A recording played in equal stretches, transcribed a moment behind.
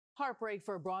Heartbreak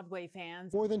for Broadway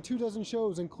fans. More than 24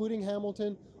 shows, including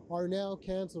Hamilton, are now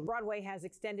canceled. Broadway has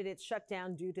extended its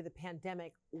shutdown due to the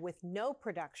pandemic with no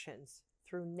productions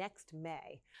through next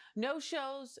May. No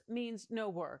shows means no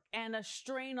work and a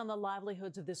strain on the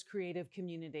livelihoods of this creative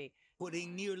community.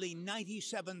 Putting nearly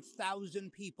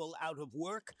 97,000 people out of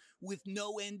work with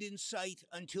no end in sight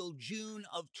until June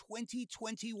of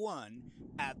 2021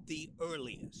 at the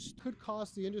earliest. Could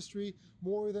cost the industry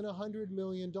more than $100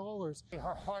 million.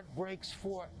 Her heart breaks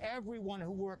for everyone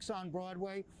who works on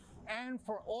Broadway and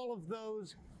for all of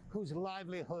those whose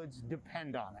livelihoods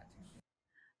depend on it.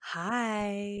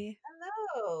 Hi.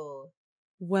 Hello.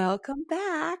 Welcome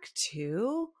back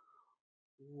to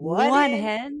What One is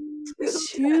Hen, Two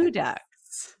Two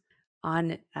Ducks.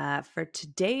 On for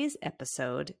today's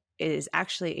episode, it is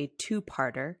actually a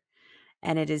two-parter,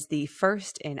 and it is the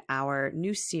first in our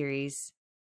new series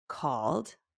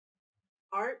called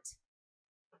Art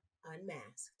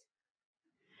Unmasked.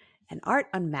 And Art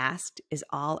Unmasked is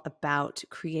all about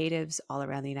creatives all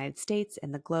around the United States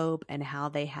and the globe and how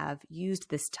they have used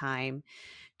this time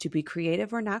to be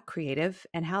creative or not creative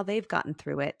and how they've gotten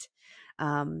through it,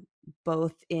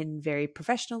 both in very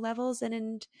professional levels and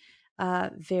in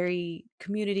very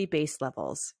community-based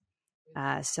levels.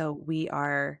 So we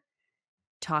are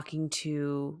talking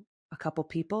to a couple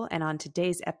people. And on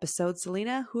today's episode,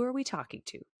 Selena, who are we talking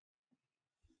to?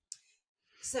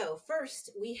 So first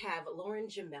we have Lauren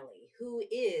Gemelli, who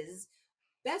is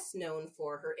best known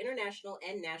for her international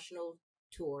and national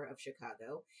tour of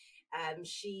Chicago.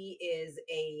 She is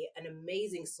an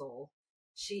amazing soul.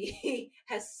 She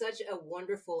has such a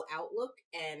wonderful outlook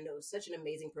and such an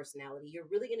amazing personality. You're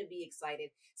really going to be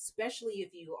excited, especially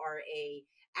if you are a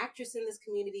actress in this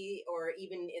community or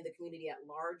even in the community at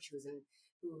large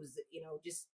who's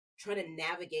just trying to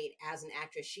navigate as an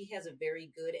actress. She has a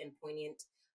very good and poignant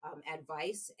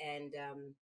advice and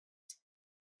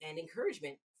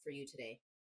encouragement for you today.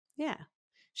 Yeah.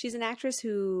 She's an actress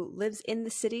who lives in the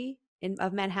city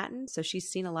of Manhattan. So she's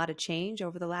seen a lot of change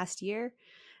over the last year.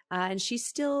 And she's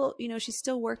still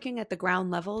working at the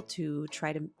ground level to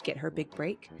try to get her big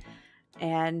break.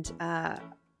 And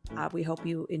we hope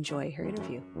you enjoy her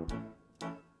interview.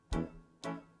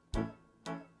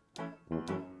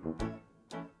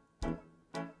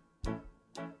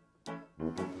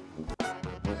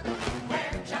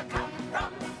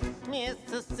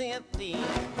 Mississippi,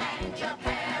 and your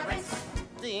parents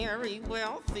very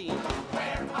wealthy.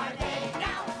 Where are they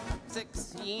now?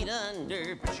 6 feet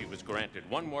under. But she was granted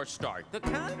one more start. The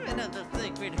convent of the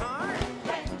Sacred Heart.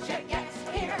 When she gets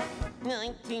here,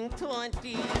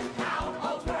 1920.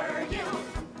 how old were you?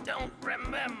 Don't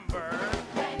remember.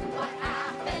 Then what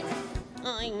happened?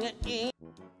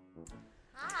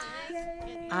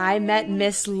 I met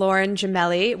Miss Lauren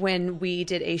Gemelli when we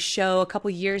did a show a couple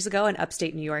years ago in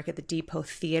upstate New York at the Depot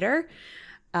Theater.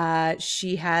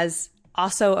 She has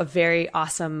also a very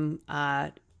awesome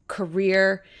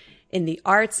career in the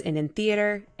arts and in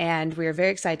theater, and we are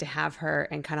very excited to have her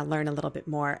and kind of learn a little bit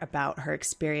more about her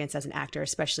experience as an actor,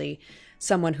 especially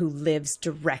someone who lives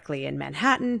directly in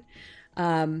Manhattan.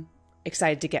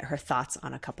 Excited to get her thoughts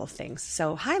on a couple of things.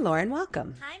 So, hi, Lauren.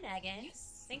 Welcome. Hi, Megan.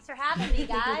 Thanks for having me,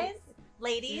 guys.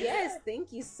 Ladies. Yes,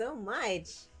 thank you so much.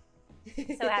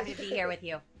 So happy to be here with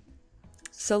you.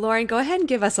 So, Lauren, go ahead and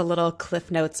give us a little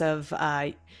cliff notes of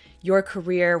your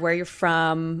career, where you're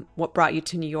from, what brought you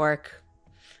to New York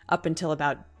up until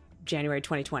about January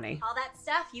 2020. All that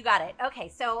stuff, you got it. Okay,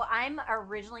 so I'm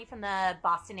originally from the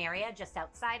Boston area, just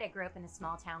outside. I grew up in a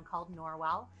small town called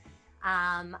Norwell.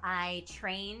 I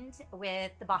trained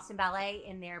with the Boston Ballet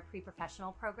in their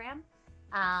pre-professional program.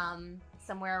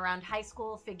 Somewhere around high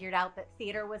school, figured out that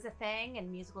theater was a thing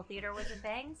and musical theater was a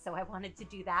thing. So I wanted to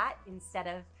do that instead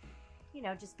of,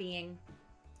 just being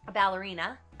a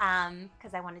ballerina,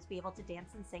 because I wanted to be able to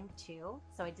dance and sing too.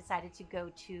 So I decided to go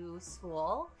to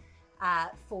school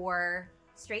for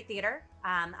straight theater.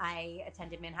 I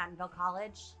attended Manhattanville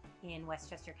College in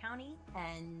Westchester County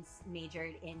and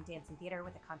majored in dance and theater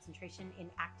with a concentration in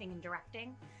acting and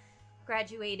directing.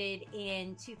 Graduated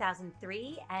in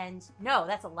 2003, and no,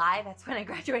 that's a lie. That's when I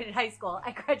graduated high school.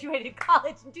 I graduated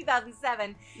college in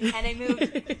 2007, and I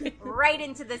moved right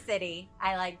into the city.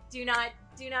 I do not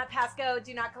pass go,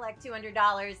 do not collect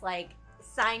 $200.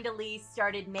 Signed a lease,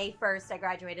 started May 1st. I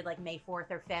graduated May 4th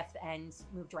or 5th, and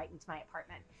moved right into my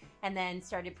apartment. And then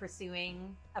started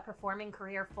pursuing a performing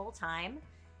career full time.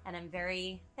 And I'm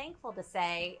very thankful to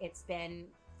say it's been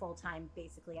full time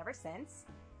basically ever since,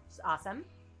 which is awesome.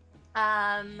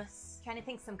 Trying to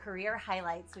think some career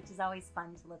highlights, which is always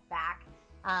fun to look back.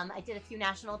 I did a few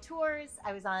national tours.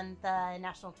 I was on the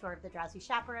national tour of the Drowsy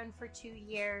Chaperone for 2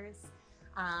 years.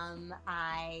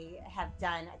 I have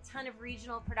done a ton of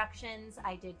regional productions.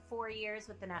 I did 4 years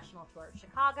with the National Tour of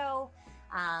Chicago,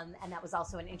 and that was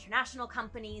also an international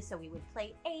company. So we would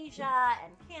play Asia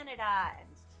and Canada and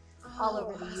all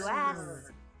over the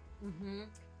U.S.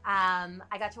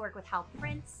 I got to work with Hal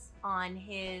Prince on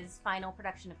his final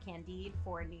production of Candide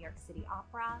for New York City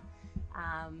Opera.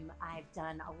 I've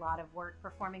done a lot of work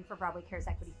performing for Broadway Cares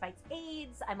Equity Fights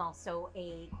AIDS. I'm also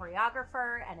a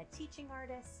choreographer and a teaching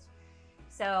artist.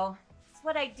 So it's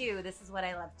what I do. This is what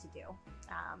I love to do.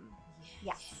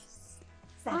 Yes.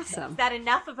 Awesome. Is that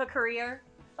enough of a career?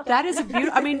 That is a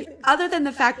beautiful. I mean, other than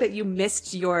the fact that you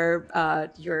missed your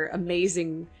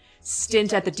amazing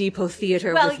stint at the Depot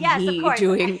Theater with me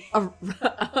doing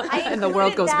and the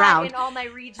world goes round. In all my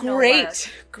regional great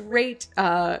career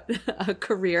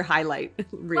highlight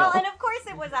reel. Well, and of course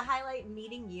it was a highlight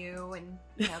meeting you and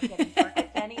getting to work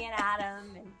with Benny and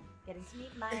Adam and getting to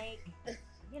meet Mike.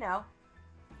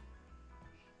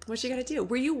 What you got to do?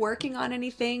 Were you working on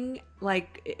anything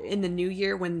like in the new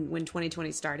year when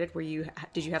 2020 started?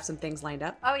 Did you have some things lined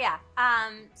up? Oh yeah.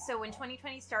 So when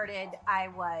 2020 started, I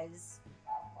was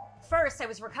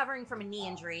recovering from a knee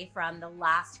injury from the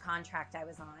last contract I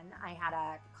was on. I had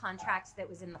a contract that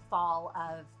was in the fall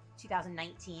of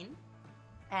 2019,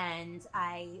 and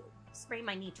I sprained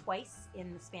my knee twice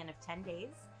in the span of 10 days.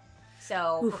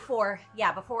 So before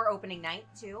opening night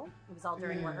too. It was all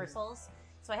during rehearsals.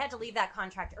 So I had to leave that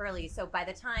contract early. So by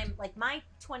the time, my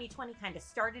 2020 kind of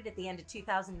started at the end of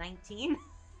 2019,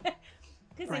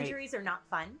 because injuries are not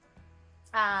fun.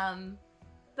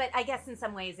 But I guess in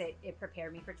some ways it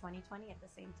prepared me for 2020 at the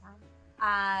same time.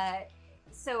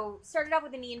 So started off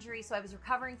with a knee injury. So I was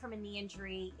recovering from a knee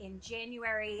injury. In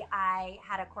January, I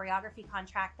had a choreography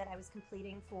contract that I was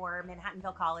completing for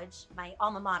Manhattanville College, my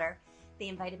alma mater. They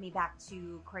invited me back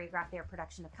to choreograph their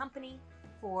production of Company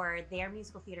for their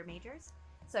musical theater majors.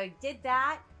 So I did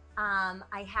that.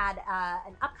 I had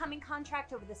an upcoming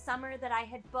contract over the summer that I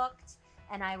had booked,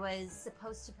 and I was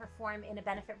supposed to perform in a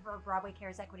benefit for Broadway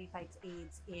Cares Equity Fights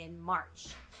AIDS in March.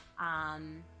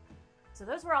 So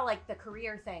those were all the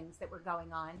career things that were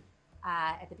going on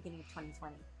at the beginning of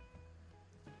 2020.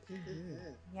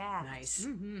 Yeah. Nice.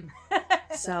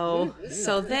 So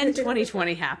then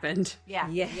 2020 happened. Yeah.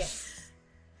 Yes.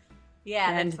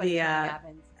 Yeah. And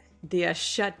happened. The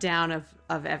shutdown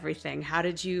of everything. How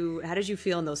did you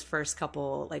feel in those first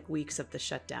couple weeks of the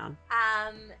shutdown?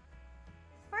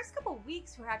 First couple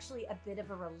weeks were actually a bit of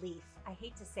a relief. I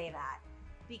hate to say that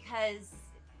because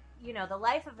the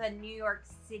life of a New York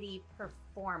City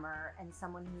performer and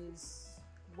someone who's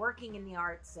working in the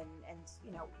arts and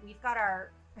we've got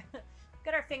our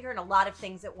finger in a lot of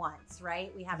things at once,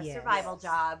 right? We have a survival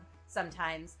job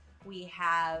sometimes. We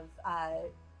have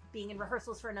being in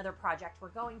rehearsals for another project. We're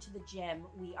going to the gym.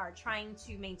 We are trying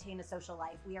to maintain a social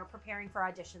life. We are preparing for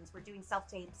auditions. We're doing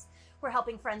self-tapes. We're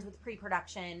helping friends with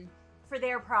pre-production for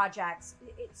their projects.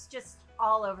 It's just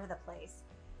all over the place.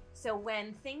 So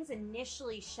when things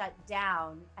initially shut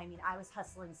down, I mean, I was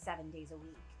hustling 7 days a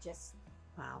week, just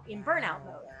in burnout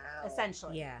mode,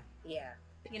 essentially. Yeah.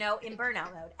 In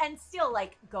burnout mode. And still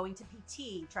going to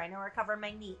PT, trying to recover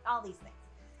my knee, all these things.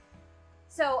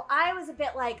 So I was a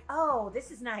bit oh,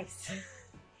 this is nice.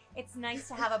 It's nice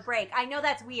to have a break. I know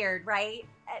that's weird, right?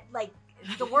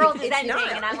 The world is ending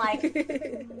and I'm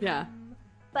yeah.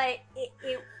 But it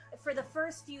for the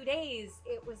first few days,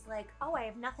 it was oh, I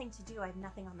have nothing to do. I have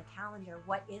nothing on the calendar.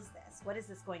 What is this? What is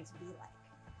this going to be like?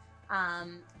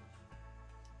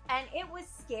 And it was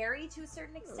scary to a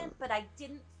certain extent, but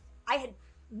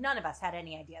none of us had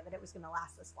any idea that it was going to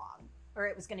last this long. Or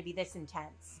it was going to be this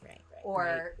intense,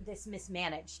 this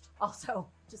mismanaged. Also,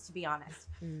 just to be honest,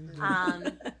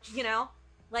 I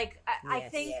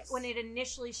think when it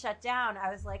initially shut down, I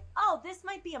was oh, this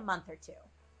might be a month or two.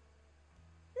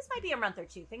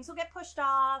 Things will get pushed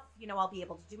off. I'll be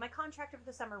able to do my contract over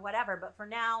the summer, whatever. But for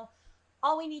now,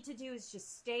 all we need to do is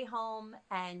just stay home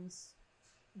and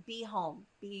be home,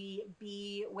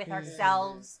 be with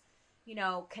ourselves.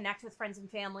 Connect with friends and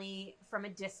family from a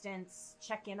distance,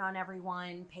 check in on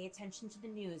everyone, pay attention to the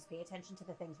news, pay attention to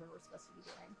the things we were supposed to be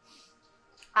doing.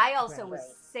 I also was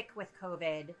sick with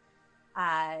COVID.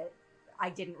 I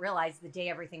didn't realize the day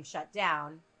everything shut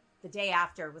down, the day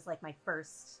after was my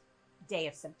first day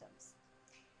of symptoms.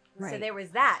 Right. So there was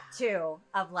that too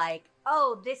of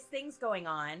oh, this thing's going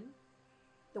on.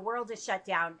 The world is shut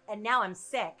down and now I'm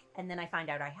sick. And then I find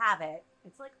out I have it.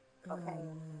 It's okay,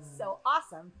 so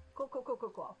awesome.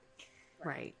 Cool.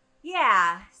 Right.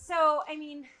 Yeah. So, I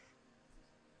mean,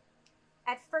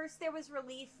 at first there was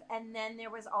relief and then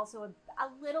there was also a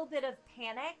little bit of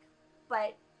panic,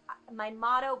 but my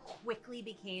motto quickly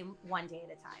became one day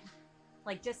at a time.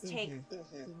 Like, just take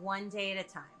one day at a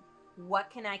time. What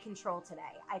can I control today?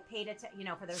 I paid attention, you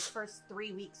know, for those first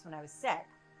 3 weeks when I was sick,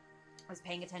 I was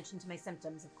paying attention to my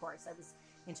symptoms, of course. I was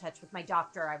in touch with my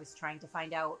doctor. I was trying to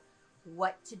find out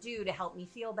what to do to help me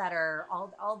feel better,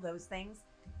 all those things.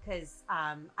 Because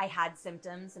I had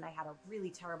symptoms and I had a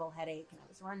really terrible headache and I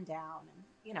was run down and,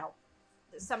 you know,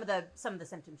 some of the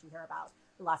symptoms you hear about.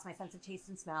 I lost my sense of taste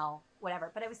and smell, whatever.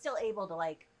 But I was still able to,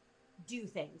 like, do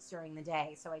things during the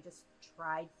day. So I just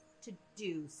tried to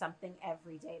do something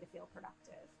every day to feel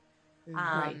productive.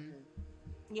 Right.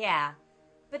 Yeah.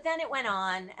 But then it went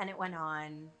on and it went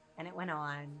on and it went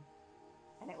on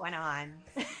and it went on.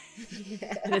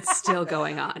 And it's still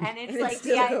going on. And it's like,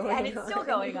 and it's still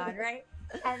going on, right?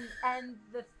 And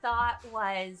the thought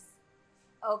was,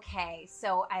 okay,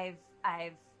 so I've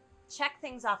checked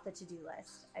things off the to-do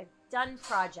list. I've done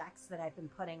projects that I've been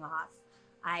putting off.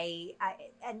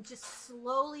 And just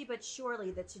slowly but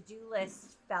surely the to-do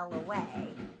list fell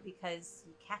away because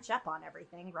you catch up on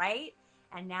everything, right?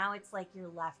 And now it's like you're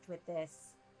left with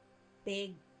this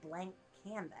big blank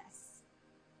canvas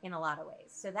in a lot of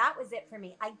ways. So that was it for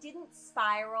me. I didn't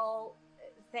spiral,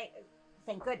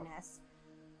 thank goodness.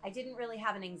 I didn't really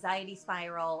have an anxiety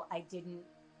spiral. I didn't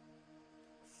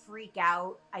freak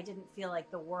out. I didn't feel like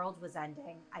the world was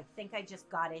ending. I think I just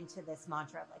got into this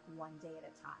mantra of like one day at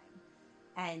a time.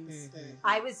 And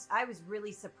I was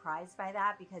really surprised by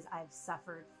that because I've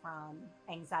suffered from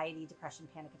anxiety, depression,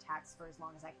 panic attacks for as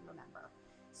long as I can remember.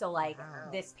 So like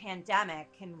this pandemic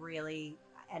can really,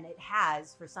 and it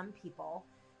has for some people,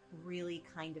 really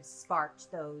kind of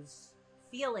sparked those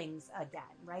feelings again,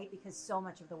 right? Because so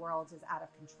much of the world is out of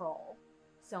control.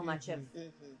 So much of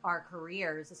our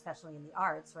careers, especially in the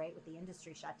arts, right, with the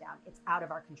industry shut down, it's out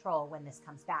of our control when this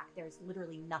comes back. There's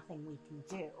literally nothing we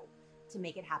can do to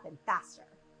make it happen faster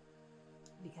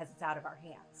because it's out of our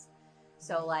hands.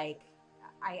 So like,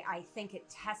 I think it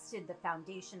tested the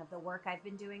foundation of the work I've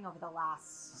been doing over the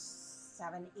last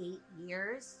 7-8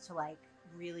 years to like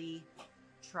really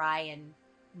try and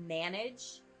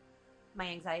manage my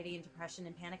anxiety and depression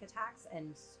and panic attacks.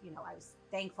 And, you know, I was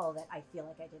thankful that I feel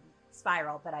like I didn't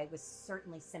spiral, but I was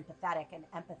certainly sympathetic and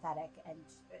empathetic and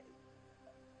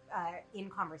in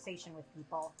conversation with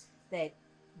people that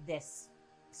this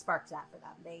sparked that for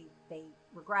them. They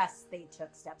regressed, they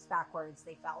took steps backwards,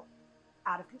 they felt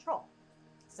out of control.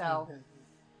 So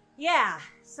yeah,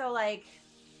 so like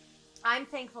I'm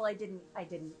thankful I didn't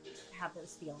have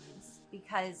those feelings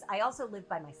because I also live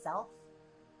by myself.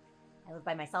 I live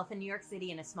by myself in New York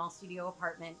City in a small studio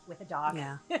apartment with a dog.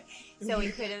 Yeah. So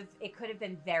it could have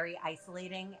been very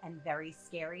isolating and very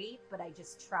scary, but I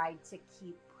just tried to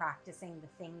keep practicing the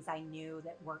things I knew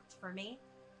that worked for me.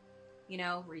 You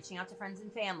know, reaching out to friends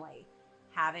and family,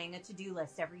 having a to-do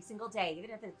list every single day, even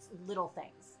if it's little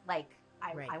things. Like,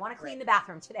 I want to clean the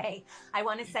bathroom today. I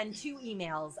want to send 2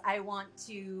 emails. I want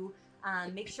to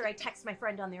make sure I text my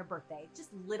friend on their birthday. Just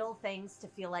little things to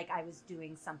feel like I was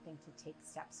doing something to take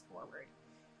steps forward.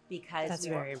 Because That's we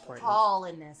very were important. all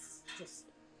in this just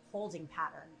holding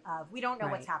pattern of we don't know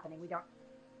what's Right. happening. We don't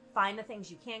find the things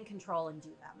you can control and do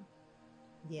them.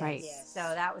 Yes. Right. So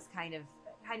that was kind of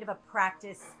a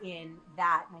practice in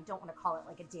that, and I don't want to call it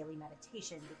like a daily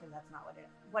meditation because that's not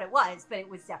what it was, but it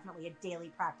was definitely a daily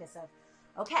practice of,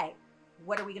 okay,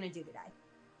 what are we going to do today?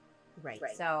 Right.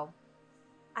 So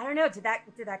I don't know. Did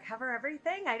that cover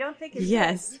everything? I don't think it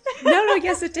Yes. did. No,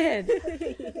 yes, it did.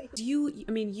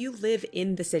 You live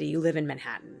in the city, you live in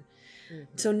Manhattan.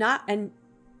 So not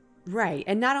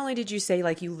only did you say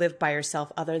like you live by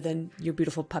yourself other than your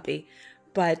beautiful puppy,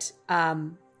 but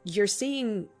you're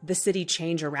seeing the city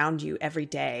change around you every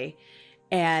day,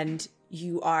 and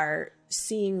you are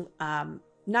seeing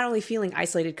not only feeling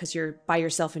isolated because you're by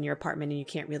yourself in your apartment and you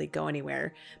can't really go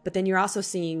anywhere, but then you're also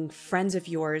seeing friends of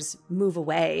yours move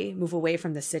away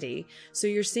from the city. So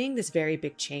you're seeing this very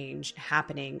big change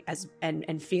happening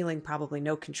and feeling probably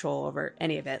no control over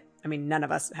any of it. I mean, none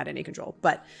of us had any control,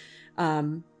 but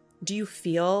do you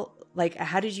feel like,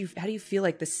 how do you feel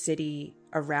like the city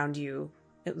around you,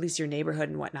 at least your neighborhood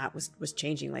and whatnot, was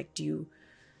changing? Like,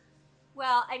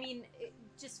 Well, I mean,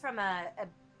 just from a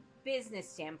business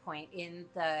standpoint, in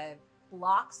the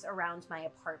blocks around my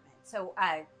apartment. So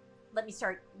let me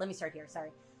start here. Sorry.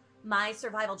 My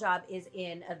survival job is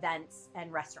in events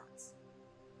and restaurants.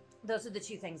 Those are the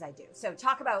 2 things I do. So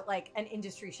talk about like an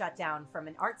industry shutdown from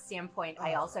an art standpoint.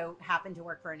 I also happen to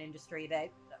work for an industry that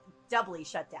doubly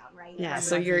shut down, right? Yeah.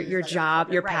 So your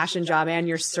job, your passion job and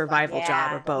your survival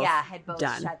job are both had both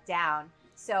done. shut down.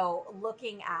 So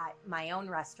looking at my own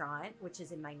restaurant, which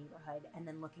is in my neighborhood, and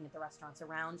then looking at the restaurants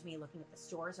around me, looking at the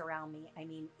stores around me, I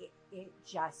mean, it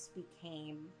just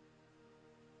became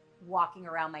walking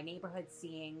around my neighborhood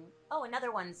seeing, oh,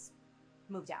 another one's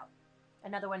moved out,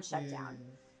 another one's shut down,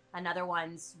 another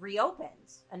one's reopened,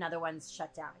 another one's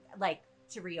shut down, like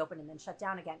to reopen and then shut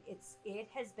down again. It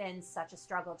has been such a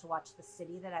struggle to watch the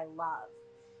city that I love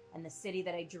and the city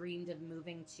that I dreamed of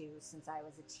moving to since I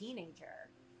was a teenager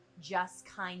just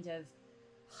kind of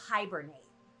hibernate.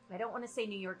 I don't want to say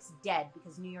New York's dead,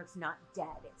 because New York's not dead.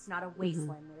 It's not a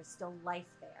wasteland. There's still life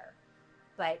there.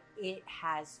 But it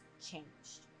has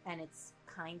changed, and it's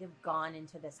kind of gone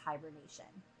into this hibernation.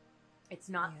 It's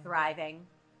not thriving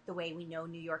the way we know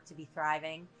New York to be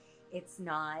thriving. It's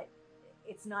not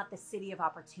the city of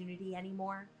opportunity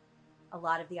anymore. A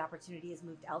lot of the opportunity has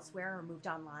moved elsewhere or moved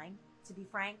online, to be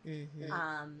frank.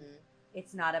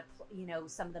 It's not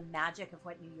some of the magic of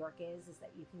what New York is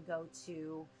that you can go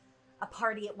to a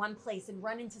party at one place and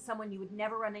run into someone you would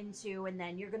never run into, and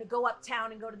then you're going to go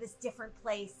uptown and go to this different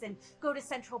place and go to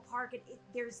Central Park. And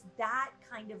there's that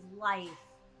kind of life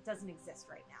doesn't exist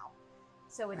right now.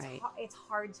 So it's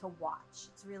hard to watch.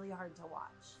 It's really hard to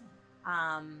watch.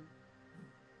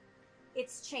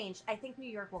 It's changed. I think New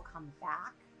York will come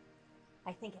back.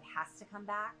 I think it has to come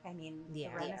back. I mean, the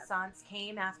Renaissance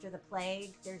came after the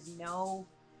plague. There's no,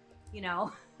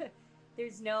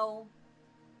 there's no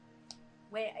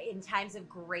way in times of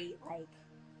great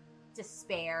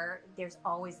despair. There's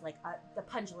always the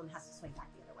pendulum has to swing back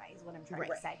the other way. Is what I'm trying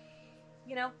to say.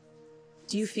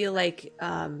 Do you feel like?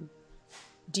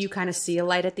 Do you kind of see a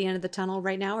light at the end of the tunnel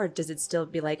right now, or does it still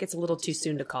be like it's a little too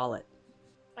soon to call it?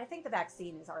 I think the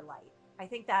vaccine is our light. I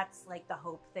think that's the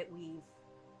hope that we've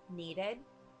needed.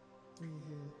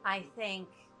 I think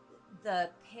the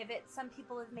pivot some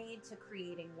people have made to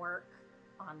creating work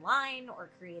online or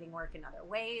creating work in other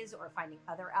ways or finding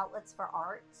other outlets for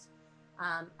art,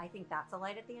 I think that's a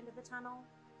light at the end of the tunnel.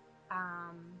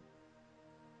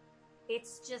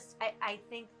 It's just I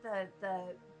think the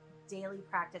daily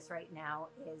practice right now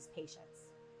is patience.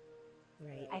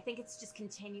 Right. I think it's just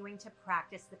continuing to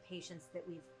practice the patience that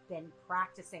we've been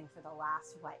practicing for the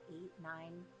last 8,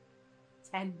 9,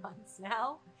 10 months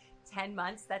now. 10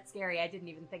 months, that's scary. I didn't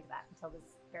even think of that until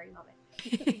this very moment.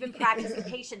 We've been practicing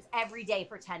patience every day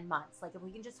for 10 months. If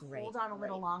we can just hold on a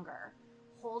little longer,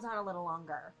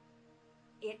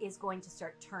 it is going to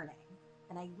start turning.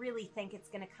 And I really think it's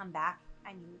going to come back.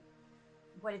 I mean,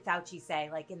 what did Fauci say?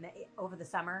 Over the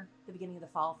summer, the beginning of the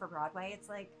fall for Broadway, it's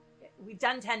we've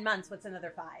done 10 months. What's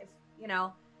another 5?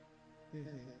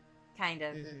 Kind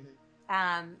of.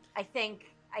 I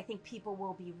think people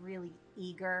will be really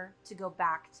eager to go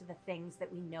back to the things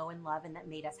that we know and love and that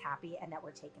made us happy and that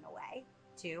were taken away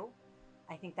too.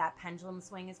 I think that pendulum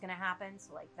swing is going to happen.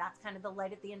 So that's kind of the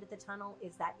light at the end of the tunnel,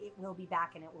 is that it will be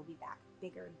back, and it will be back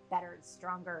bigger, better, and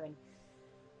stronger, and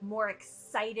more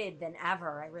excited than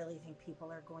ever. I really think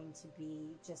people are going to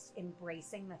be just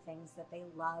embracing the things that they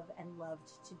love and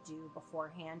loved to do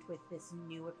beforehand with this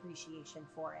new appreciation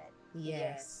for it.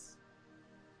 Yes.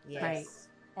 Right.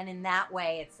 And in that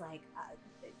way, it's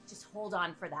just hold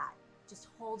on for that. Just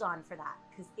hold on for that,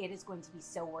 because it is going to be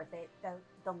so worth it.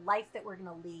 The life that we're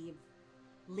going to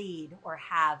lead or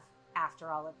have after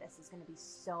all of this is going to be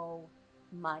so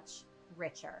much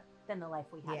richer than the life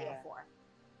we had before.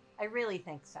 I really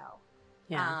think so.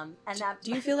 Yeah.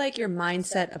 Do you feel like your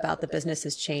mindset about the business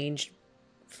has changed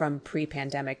from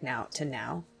pre-pandemic now to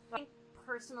now? I think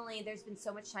personally, there's been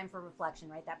so much time for reflection,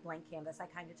 right? That blank canvas I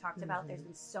kind of talked about. There's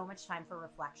been so much time for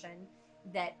reflection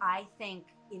that I think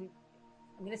I'm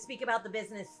going to speak about the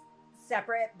business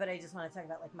separate, but I just want to talk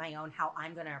about my own, how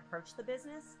I'm going to approach the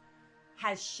business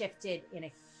has shifted in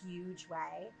a huge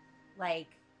way.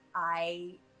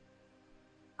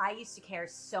 I used to care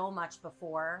so much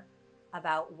before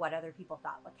about what other people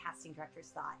thought, what casting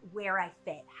directors thought, where I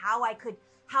fit, how I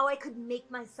could make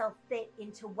myself fit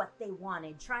into what they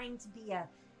wanted, trying to be a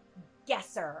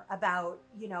guesser about,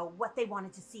 what they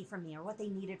wanted to see from me or what they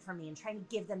needed from me, and trying to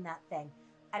give them that thing.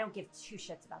 I don't give 2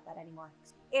 shits about that anymore.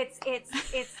 It's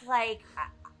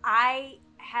I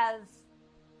have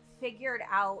figured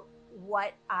out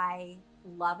what I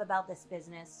love about this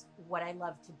business, what I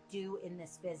love to do in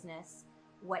this business,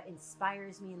 what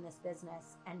inspires me in this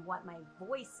business, and what my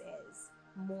voice is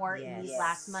more in these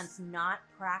last months, not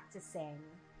practicing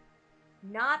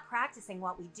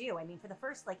what we do. I mean, for the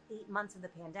first 8 months of the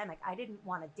pandemic, I didn't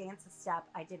want to dance a step.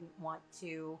 I didn't want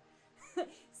to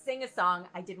sing a song.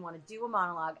 I didn't want to do a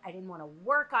monologue. I didn't want to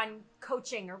work on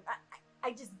coaching, or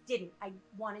I just didn't. I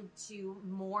wanted to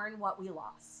mourn what we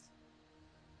lost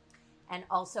and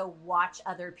also watch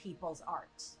other people's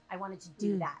art. I wanted to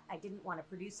do that. I didn't want to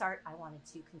produce art. I wanted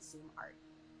to consume art.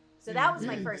 So that was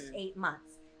my first 8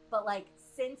 months. But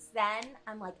since then,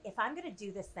 I'm if I'm going to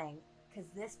do this thing, because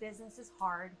this business is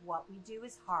hard. What we do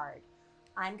is hard.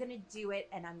 I'm going to do it,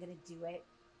 and I'm going to do it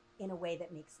in a way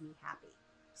that makes me happy.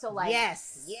 So like,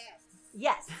 yes,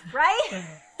 right?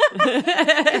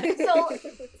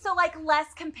 so like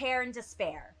less compare and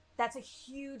despair. That's a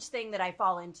huge thing that I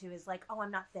fall into is like, oh, I'm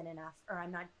not thin enough, or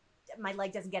my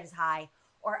leg doesn't get as high,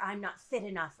 or I'm not fit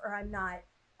enough, or I'm not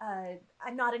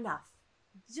enough.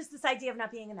 Just this idea of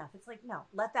not being enough. It's like, no,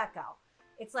 let that go.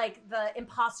 It's like the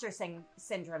imposter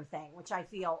syndrome thing, which I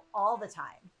feel all the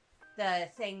time. The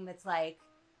thing that's like,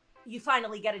 you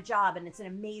finally get a job and it's an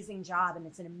amazing job and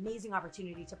it's an amazing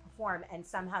opportunity to perform, and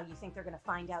somehow you think they're going to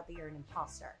find out that you're an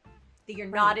imposter, that you're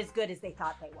not as good as they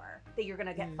thought they were, that you're going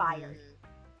to get fired.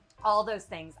 All those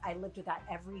things. I lived with that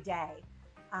every day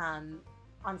on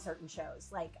certain shows.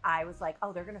 Like I was like,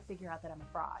 oh, they're going to figure out that I'm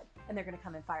a fraud and they're going to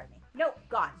come and fire me. Nope,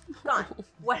 gone.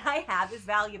 What I have is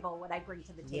valuable. What I bring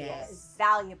to the table is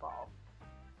valuable.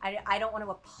 I don't want to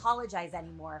apologize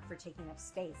anymore for taking up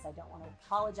space. I don't want to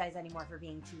apologize anymore for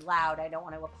being too loud. I don't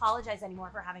want to apologize anymore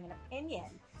for having an opinion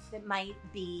that might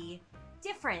be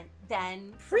different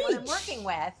than what I'm working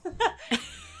with.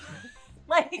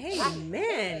 Like,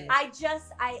 amen.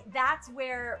 That's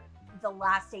where the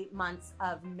last 8 months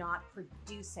of not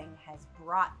producing has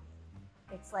brought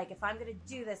me. It's like, if I'm going to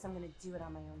do this, I'm going to do it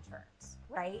on my own terms,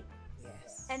 right?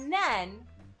 Yes. And then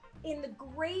in the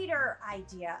greater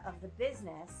idea of the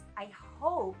business, I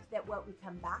hope that what we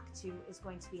come back to is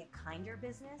going to be a kinder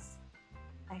business.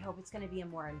 I hope it's going to be a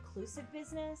more inclusive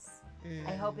business.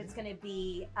 I hope it's going to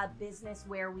be a business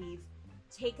where we've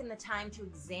taken the time to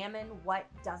examine what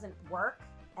doesn't work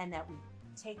and that we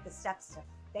take the steps to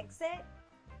fix it.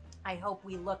 I hope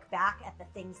we look back at the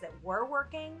things that were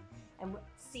working and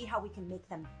see how we can make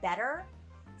them better.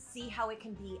 See how it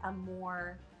can be a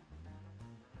more,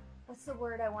 what's the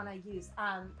word I want to use?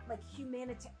 Like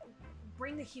humanity,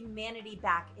 bring the humanity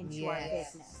back into our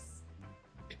business.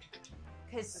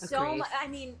 Because so much, I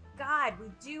mean, God, we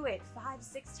do it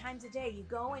 5-6 times a day. You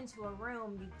go into a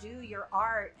room, you do your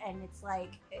art, and it's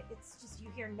like, it's just, you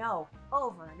hear no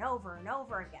over and over and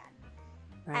over again.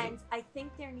 Right. And I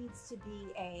think there needs to be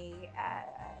a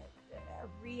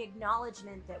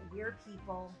re-acknowledgement that we're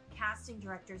people, casting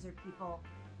directors are people.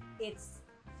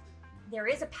 There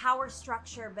is a power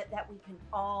structure, but that we can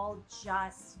all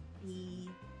just be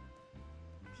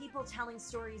people telling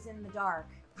stories in the dark.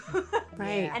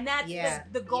 Right. And that's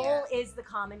the goal is the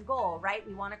common goal, right?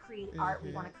 We want to create art.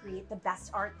 We want to create the best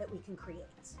art that we can create.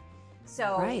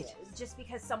 So just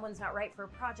because someone's not right for a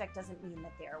project doesn't mean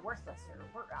that they're worthless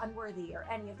or unworthy or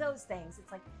any of those things.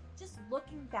 It's like just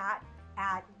looking back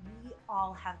at, we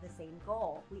all have the same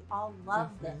goal. We all love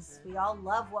this. We all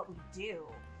love what we do.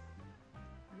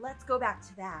 Let's go back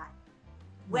to that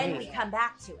when we come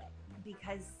back to it,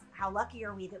 because how lucky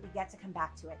are we that we get to come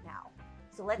back to it now?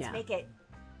 So let's make it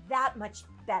that much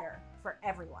better for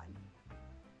everyone.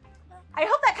 I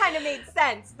hope that kind of made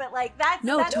sense, but like that's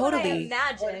totally. what I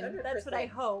imagine. 100%. That's what I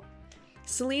hope.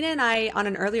 Selena and I, on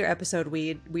an earlier episode,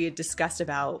 we had discussed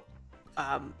about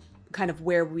kind of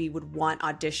where we would want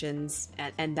auditions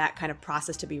and that kind of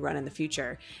process to be run in the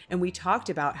future. And we talked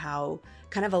about how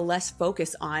kind of a less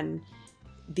focus on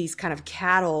these kind of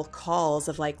cattle calls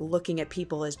of like looking at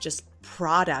people as just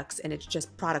products, and it's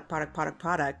just product,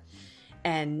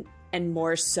 and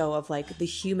more so of like the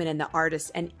human and the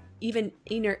artist, and even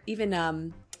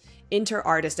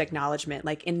inter-artist acknowledgement,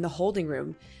 like in the holding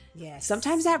room. Yes.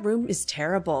 Sometimes that room is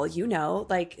terrible,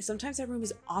 like sometimes that room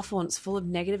is awful and it's full of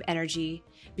negative energy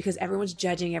because everyone's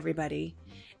judging everybody,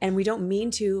 and we don't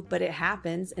mean to, but it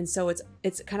happens. And so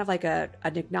it's kind of like an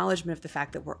acknowledgement of the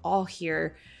fact that we're all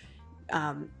here,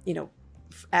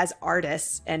 as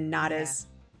artists and not as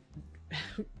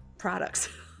products.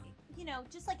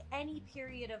 Just like any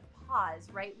period of pause,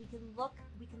 right? We can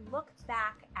look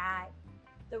back at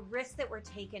the risks that were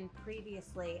taken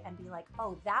previously and be like,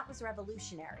 oh, that was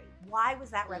revolutionary. Why was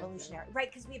that revolutionary?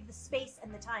 Right? Because we have the space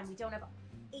and the time. We don't have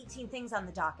 18 things on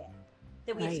the docket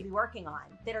that we have to be working on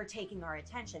that are taking our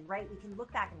attention, right? We can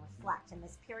look back and reflect. And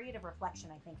this period of reflection,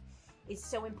 I think, is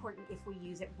so important if we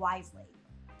use it wisely.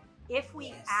 If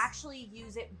we actually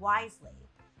use it wisely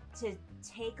to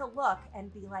take a look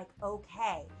and be like,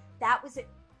 okay, that was it.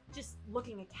 Just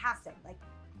looking at casting, like,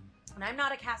 and I'm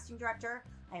not a casting director.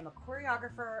 I am a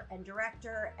choreographer and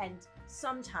director, and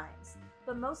sometimes,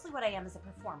 but mostly what I am is a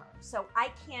performer. So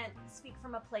I can't speak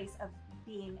from a place of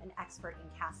being an expert in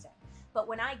casting. But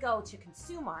when I go to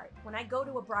consume art, when I go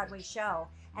to a Broadway show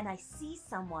and I see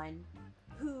someone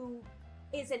who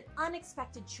is an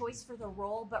unexpected choice for the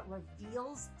role, but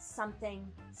reveals something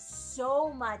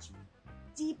so much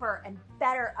deeper and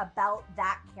better about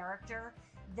that character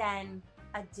than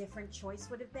a different choice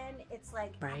would have been, it's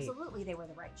like, absolutely, they were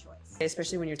the right choice.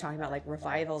 Especially when you're talking about like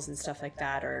revivals and stuff like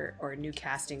that, or new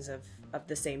castings of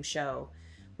the same show,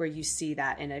 where you see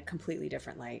that in a completely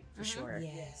different light, for sure.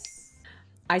 Yes.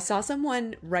 I saw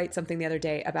someone write something the other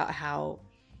day about how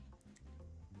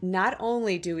not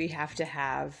only do we have to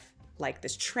have like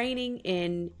this training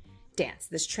in dance,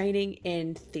 this training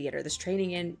in theater, this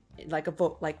training in like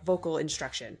vocal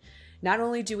instruction. Not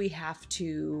only do we have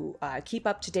to keep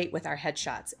up to date with our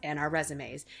headshots and our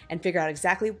resumes and figure out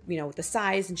exactly, the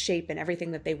size and shape and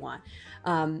everything that they want.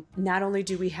 Not only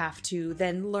do we have to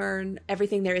then learn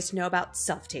everything there is to know about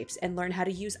self-tapes and learn how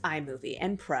to use iMovie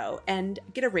and Pro and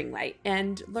get a ring light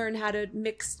and learn how to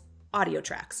mix audio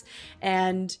tracks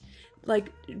and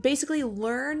like basically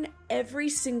learn every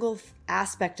single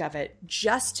aspect of it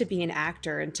just to be an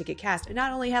actor and to get cast, and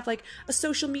not only have like a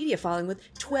social media following with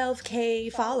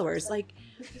 12K followers, like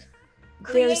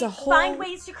there's a whole find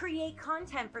ways to create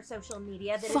content for social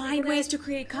media that find ways to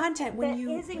create content when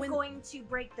going to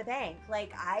break the bank.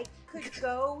 Like I could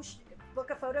go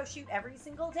book a photo shoot every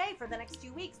single day for the next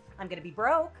 2 weeks. I'm gonna be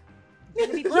broke.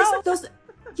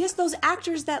 Yes, those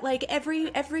actors that like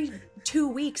every 2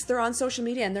 weeks they're on social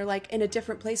media and they're like in a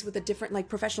different place with a different like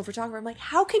professional photographer. I'm like,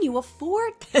 how can you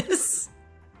afford this?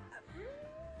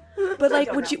 But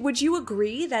like, would you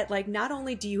agree that like not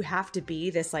only do you have to be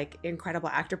this like incredible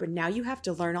actor, but now you have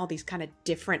to learn all these kind of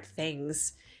different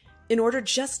things in order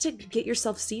just to get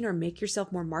yourself seen or make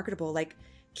yourself more marketable? Like,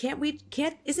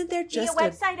 isn't there just be a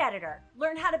website editor?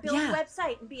 Learn how to build a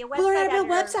website and be a website editor. Learn how to build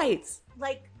websites.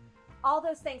 Like all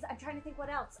those things. I'm trying to think what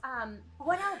else.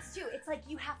 What else too? It's like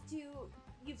you have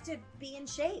to be in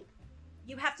shape.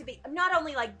 You have to be not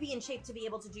only like be in shape to be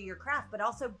able to do your craft, but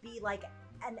also be like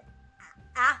an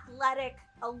athletic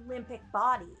Olympic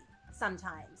body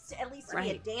sometimes, to at least be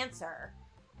a dancer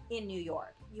in New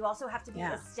York. You also have to be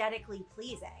aesthetically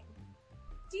pleasing.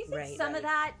 Do you think some of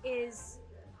that is,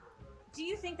 do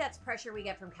you think that's pressure we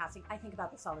get from casting? I think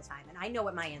about this all the time, and I know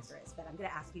what my answer is, but I'm going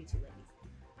to ask you two ladies.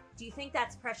 Do you think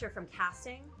that's pressure from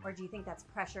casting, or do you think that's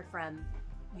pressure from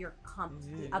your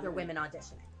the other women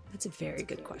auditioning? That's a very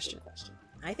good question.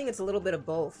 I think it's a little bit of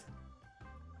both.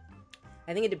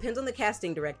 I think it depends on the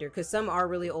casting director, because some are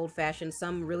really old-fashioned,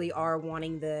 some really are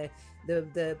wanting the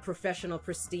professional,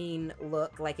 pristine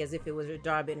look, like as if it was a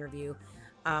job interview,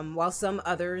 while some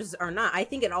others are not. I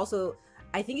think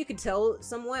you could tell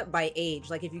somewhat by age.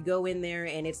 Like if you go in there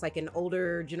and it's like an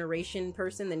older generation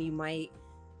person, then you might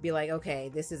be like,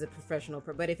 okay, this is a professional.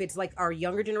 But if it's like our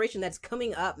younger generation that's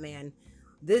coming up, man,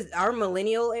 our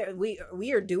millennial,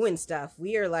 we are doing stuff.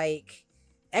 We are like,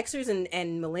 Xers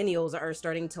and millennials are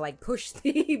starting to like push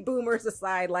the boomers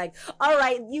aside, like, all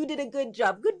right, you did a good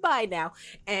job, goodbye now.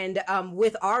 And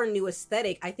with our new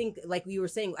aesthetic, I think, like we were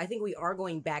saying, I think we are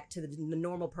going back to the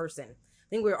normal person. I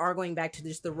think we are going back to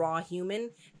just the raw human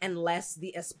and less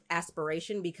the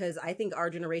aspiration, because I think our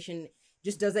generation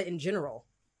just does it in general.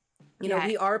 You know,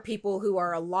 we are people who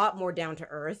are a lot more down to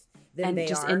earth than they are. And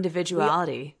just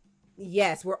individuality.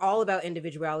 Yes, we're all about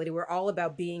individuality. We're all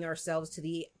about being ourselves to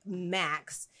the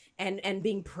max and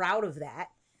being proud of that,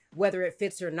 whether it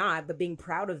fits or not, but being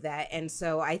proud of that. And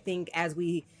so I think as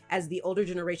the older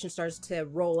generation starts to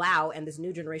roll out and this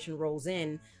new generation rolls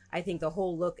in, I think the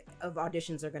whole look of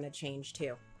auditions are going to change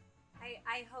too.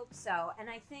 I hope so. And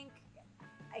I think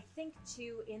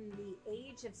too, in the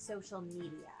age of social media,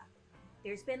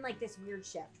 there's been like this weird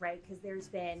shift, right? Because there's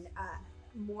been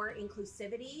more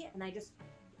inclusivity, and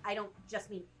I don't just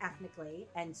mean ethnically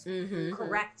and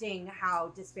correcting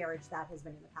how disparaged that has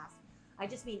been in the past. I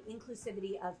just mean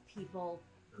inclusivity of people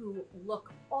who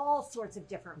look all sorts of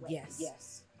different ways.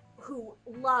 Yes. Who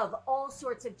love all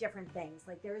sorts of different things.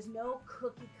 Like there is no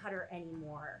cookie cutter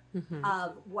anymore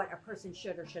of what a person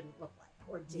should or shouldn't look like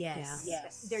or do.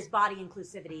 Yes. There's body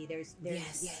inclusivity. There's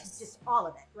just all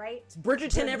of it, right? It's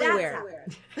Bridgerton everywhere.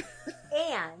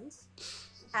 And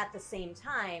at the same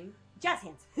time, jazz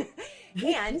hands.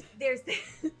 And there's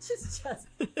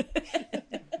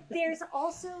there's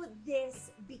also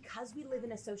this, because we live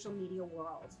in a social media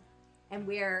world, and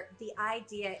where the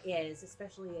idea is,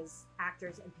 especially as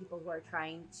actors and people who are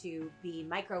trying to be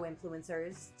micro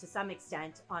influencers to some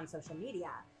extent on social media,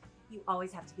 you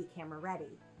always have to be camera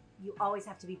ready. You always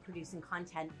have to be producing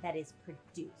content that is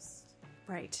produced.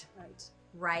 Right.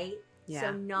 Yeah.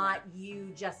 So not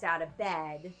you just out of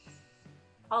bed.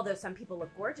 Although some people look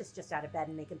gorgeous just out of bed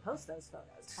and they can post those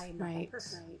photos. I am not that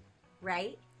person.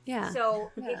 Right? Yeah. So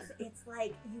it's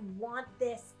like you want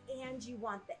this and you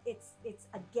want that. It's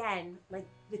again like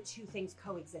the two things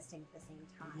coexisting at the same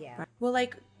time. Yeah. Well,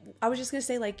 like I was just gonna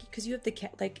say, like, because you have the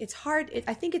like, it's hard.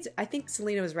 I think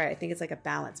Selena was right. I think it's like a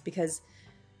balance, because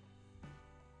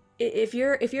if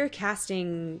you're a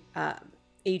casting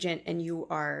agent and you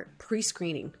are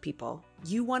pre-screening people,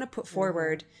 you want to put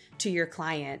forward to your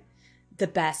client the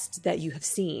best that you have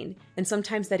seen, and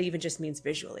sometimes that even just means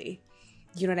visually.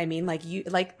 You know what I mean?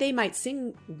 Like they might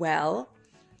sing well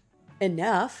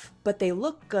enough, but they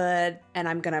look good, and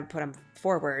I'm gonna put them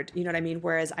forward. You know what I mean?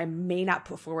 Whereas I may not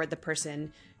put forward the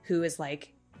person who is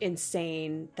like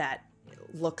insane, that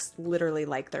looks literally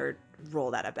like they're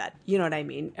rolled out of bed. You know what I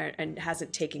mean? And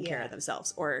hasn't taken care of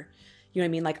themselves, or you know what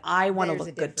I mean? Like I want to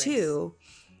look good too.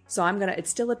 So it's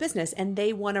still a business, and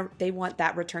they want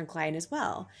that return client as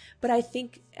well. But I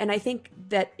think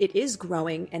that it is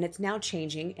growing, and it's now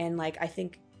changing. And like, I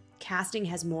think casting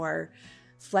has more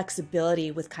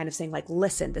flexibility with kind of saying like,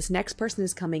 listen, this next person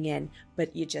is coming in,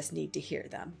 but you just need to hear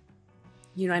them.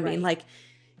 You know what I mean? Like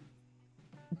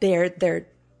they're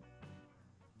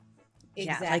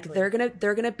Exactly. Yeah, like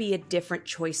they're gonna be a different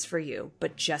choice for you,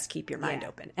 but just keep your mind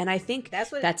open. And I think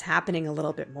that's happening a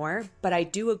little bit more. But I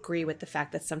do agree with the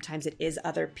fact that sometimes it is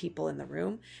other people in the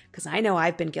room, because I know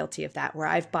I've been guilty of that, where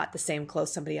I've bought the same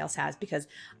clothes somebody else has because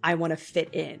I want to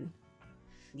fit in.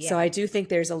 Yeah. So I do think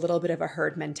there's a little bit of a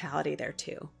herd mentality there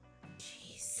too.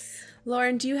 Jeez.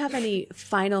 Lauren, do you have any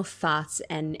final thoughts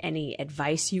and any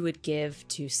advice you would give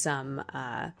to some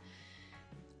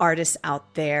artists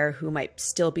out there who might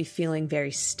still be feeling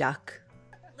very stuck?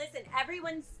 Listen,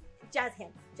 everyone's jazz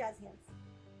hands.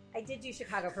 I did do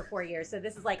Chicago for 4 years, so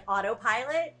this is like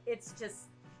autopilot. It's just,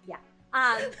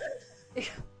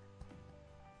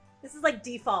 this is like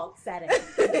default setting.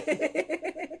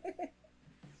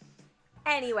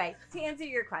 Anyway, to answer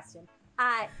your question,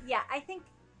 I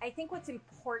think what's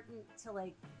important to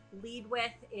like lead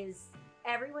with is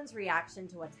everyone's reaction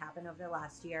to what's happened over the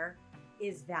last year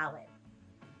is valid.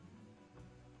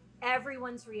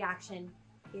 Everyone's reaction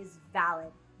is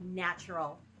valid,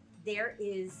 natural.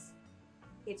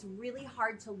 It's really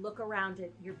hard to look around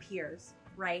at your peers,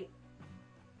 right?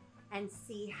 And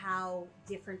see how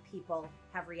different people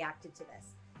have reacted to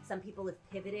this. Some people have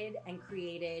pivoted and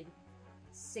created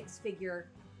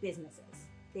 6-figure businesses.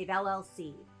 They've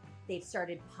LLC'd. They've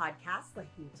started podcasts like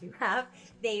you two have.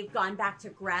 They've gone back to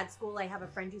grad school. I have a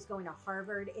friend who's going to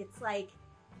Harvard. It's like,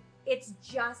 it's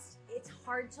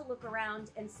hard to look around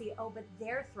and see, oh, but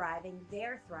they're thriving.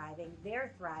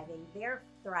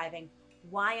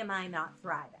 Why am I not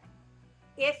thriving?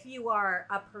 If you are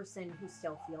a person who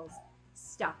still feels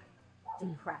stuck,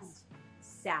 depressed,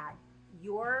 sad,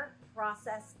 your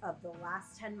process of the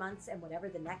last 10 months and whatever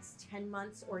the next 10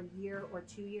 months or year or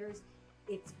 2 years,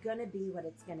 it's gonna be what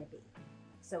it's gonna be.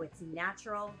 So it's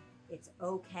natural, it's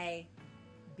okay.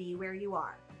 Be where you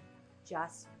are.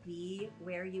 Just be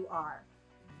where you are.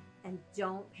 And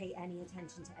don't pay any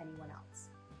attention to anyone else,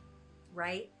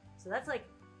 right? So that's like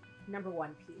number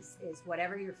one piece, is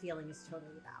whatever you're feeling is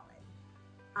totally valid.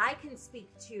 I can speak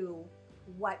to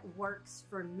what works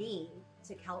for me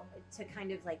to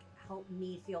kind of like help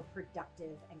me feel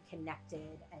productive and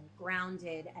connected and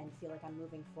grounded and feel like I'm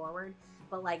moving forward.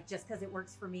 But like, just because it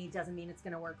works for me doesn't mean it's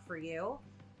going to work for you.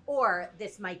 Or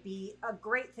this might be a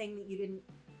great thing that you didn't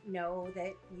know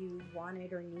that you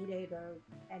wanted or needed or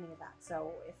any of that.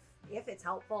 So if it's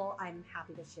helpful, I'm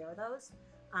happy to share those.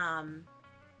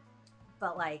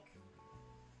 But like,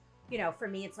 you know, for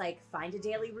me, it's like find a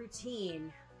daily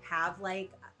routine, have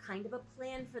like kind of a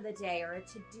plan for the day or a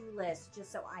to-do list,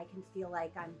 just so I can feel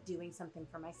like I'm doing something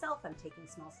for myself. I'm taking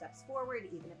small steps forward,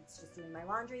 even if it's just doing my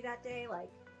laundry that day.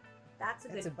 Like that's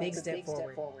a big step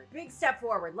forward. Big step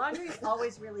forward. Laundry is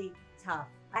always really tough.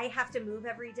 I have to move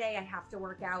every day. I have to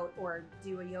work out or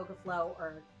do a yoga flow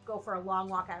or go for a long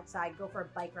walk outside, go for a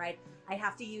bike ride. I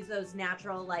have to use those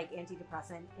natural like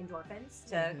antidepressant endorphins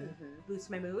to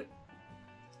boost my mood.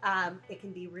 It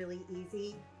can be really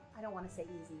easy. I don't want to say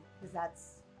easy because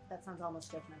that sounds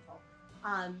almost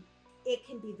judgmental. It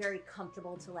can be very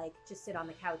comfortable to like just sit on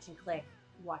the couch and click,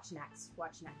 watch next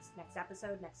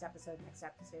episode.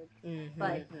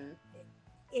 But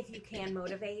if you can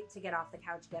motivate to get off the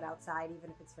couch, get outside, even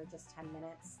if it's for just 10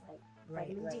 minutes, like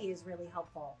vitamin D is really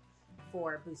helpful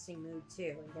for boosting mood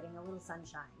too and getting a little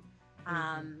sunshine.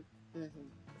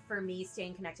 For me,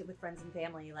 staying connected with friends and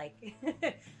family, like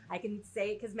I can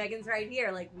say it because Megan's right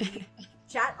here, like we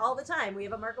chat all the time. We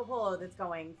have a Marco Polo that's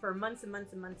going for months and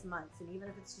months and months and months. And even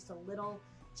if it's just a little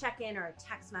check-in or a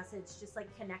text message, just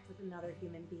like connect with another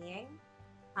human being.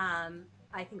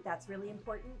 I think that's really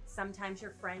important. Sometimes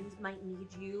your friends might need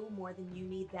you more than you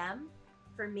need them.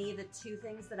 For me, the two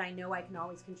things that I know I can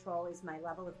always control is my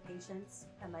level of patience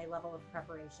and my level of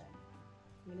preparation.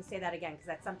 I'm going to say that again because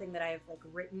that's something that I've like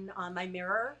written on my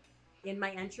mirror in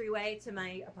my entryway to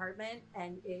my apartment,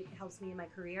 and it helps me in my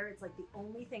career. It's like the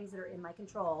only things that are in my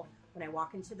control when I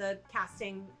walk into the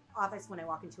casting office, when I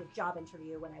walk into a job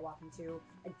interview, when I walk into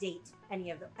a date,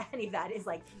 any of that is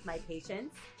like my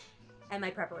patience and my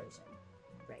preparation.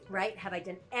 Right? Have I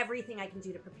done everything I can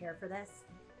do to prepare for this?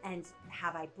 And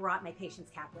have I brought my patience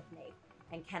cap with me?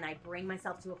 And can I bring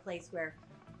myself to a place where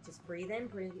just breathe in,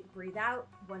 breathe out,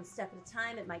 one step at a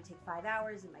time? It might take 5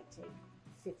 hours. It might take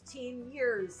 15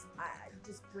 years.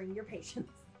 Just bring your patience.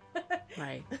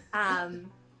 Right.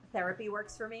 Therapy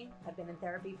works for me. I've been in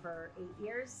therapy for 8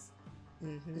 years.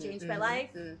 Changed my life.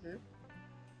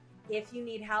 If you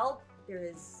need help, there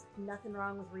is nothing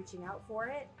wrong with reaching out for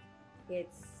it.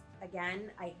 It's,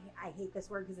 again, I hate this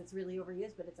word because it's really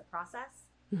overused, but it's a process.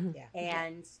 Yeah.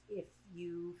 And if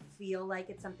you feel like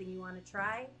it's something you want to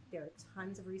try, there are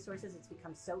tons of resources. It's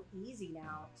become so easy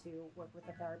now to work with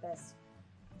a therapist.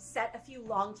 Set a few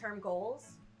long-term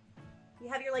goals. You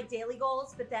have your like daily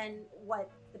goals, but then what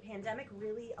the pandemic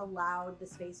really allowed the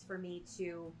space for me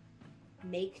to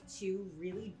make 2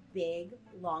 really big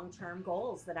long-term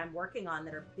goals that I'm working on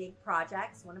that are big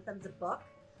projects. One of them's a book.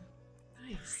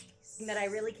 Nice. That I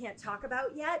really can't talk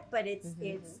about yet, but it's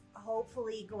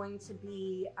hopefully going to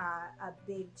be a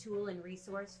big tool and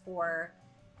resource for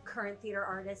current theater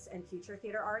artists and future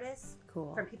theater artists.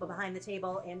 Cool. From people behind the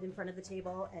table and in front of the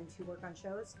table and to work on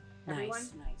shows. Everyone.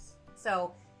 Nice.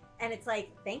 So, and it's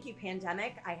like, thank you,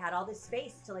 pandemic. I had all this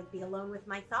space to like be alone with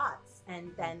my thoughts,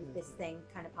 and then this thing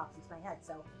kind of pops into my head.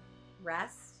 So,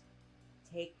 rest.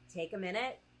 Take a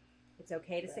minute. It's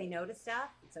okay to say no to stuff.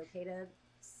 It's okay to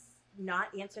not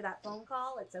answer that phone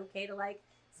call. It's okay to like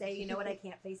say, you know what, I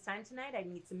can't FaceTime tonight. I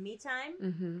need some me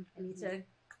time. I need to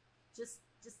just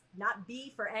not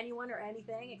be for anyone or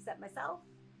anything except myself.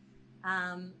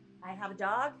 I have a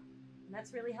dog, and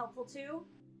that's really helpful too.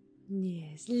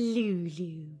 Yes,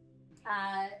 Lulu.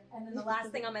 And then the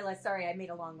last thing on my list, sorry, I made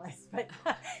a long list, but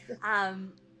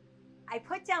I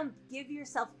put down, give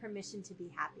yourself permission to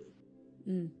be happy.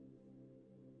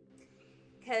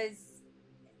 Because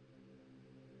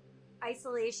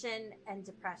isolation and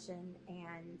depression,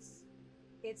 and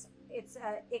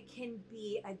it can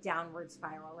be a downward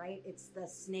spiral, right? It's the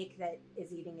snake that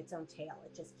is eating its own tail.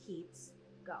 It just keeps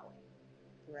going.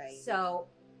 Right. So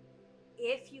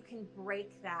if you can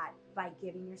break that by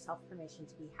giving yourself permission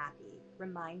to be happy,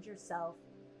 remind yourself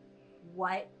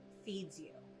what feeds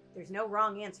you. There's no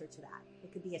wrong answer to that.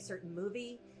 It could be a certain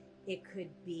movie. It could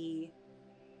be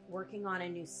working on a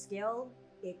new skill.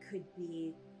 It could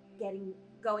be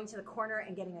going to the corner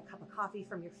and getting a cup of coffee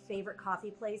from your favorite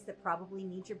coffee place that probably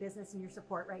needs your business and your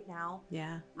support right now.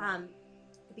 Yeah.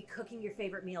 It could be cooking your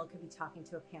favorite meal. It could be talking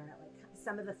to a parent. Like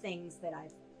some of the things that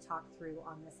I've talked through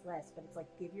on this list, but it's like,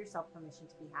 give yourself permission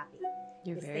to be happy.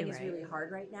 This thing is really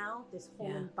hard right now. This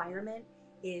whole environment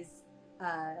is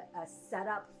a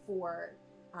setup for,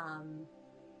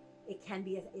 it can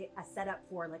be a setup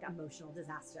for like emotional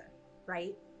disaster,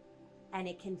 right? And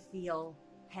it can feel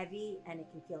heavy, and it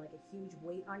can feel like a huge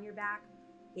weight on your back.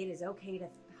 It is okay to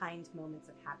find moments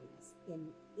of happiness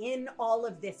in all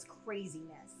of this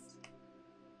craziness.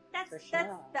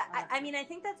 I mean, I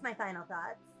think that's my final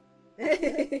thoughts.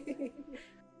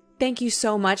 Thank you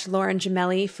so much, Lauren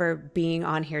Gemelli, for being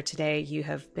on here today. You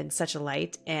have been such a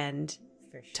light and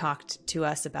talked to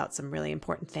us about some really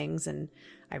important things, and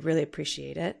I really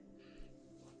appreciate it.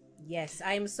 Yes,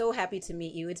 I am so happy to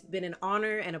meet you. It's been an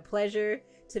honor and a pleasure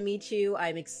to meet you.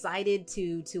 I'm excited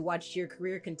to watch your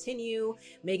career continue.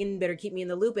 Megan better keep me in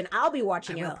the loop, and I'll be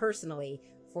watching it personally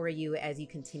for you as you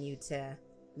continue to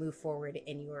move forward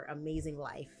in your amazing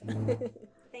life.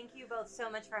 Thank you both so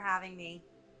much for having me.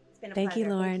 It's been a Thank pleasure.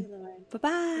 you, Lauren.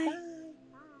 Bye-bye.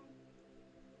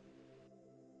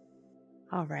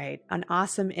 All right. An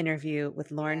awesome interview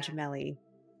with Lauren Gemelli.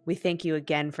 We thank you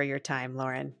again for your time,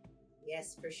 Lauren.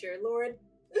 Yes, for sure, Lauren.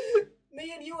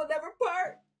 Me and you will never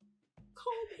part.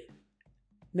 Call me.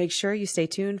 Make sure you stay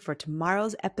tuned for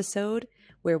tomorrow's episode,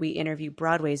 where we interview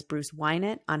Broadway's Bruce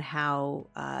Wynant on how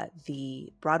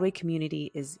the Broadway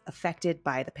community is affected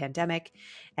by the pandemic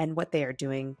and what they are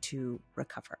doing to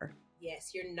recover.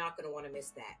 Yes, you're not going to want to miss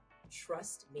that.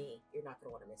 Trust me, you're not going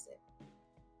to want to miss it.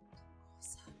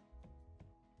 Awesome.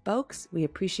 Folks, we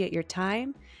appreciate your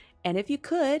time. And if you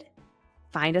could,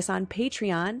 find us on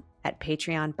Patreon at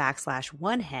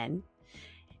patreon.com/onehen.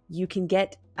 You can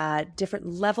get different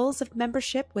levels of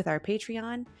membership with our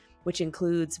Patreon, which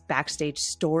includes backstage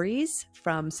stories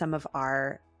from some of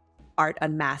our Art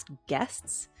Unmasked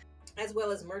guests, as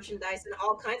well as merchandise and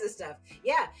all kinds of stuff.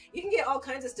 Yeah, you can get all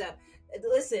kinds of stuff.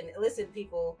 Listen,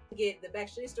 people. You get the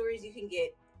backstage stories. You can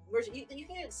get merch. You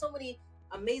can get so many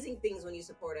amazing things when you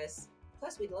support us.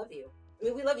 Plus, we love you. I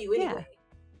mean, we love you anyway.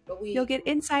 But You'll get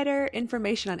insider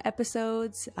information on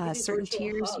episodes, certain virtual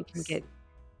tiers. You can hugs. get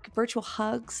virtual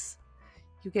hugs.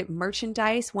 You get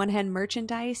merchandise, one-hand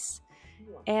merchandise,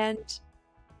 and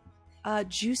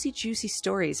juicy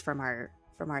stories from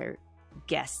our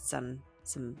guests on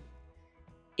some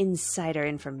insider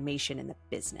information in the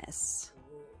business.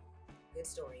 Good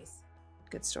stories.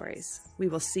 Good stories. We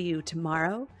will see you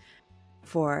tomorrow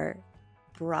for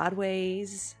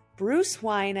Broadway's Bruce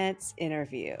Wynette's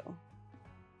interview.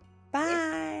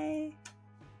 Bye.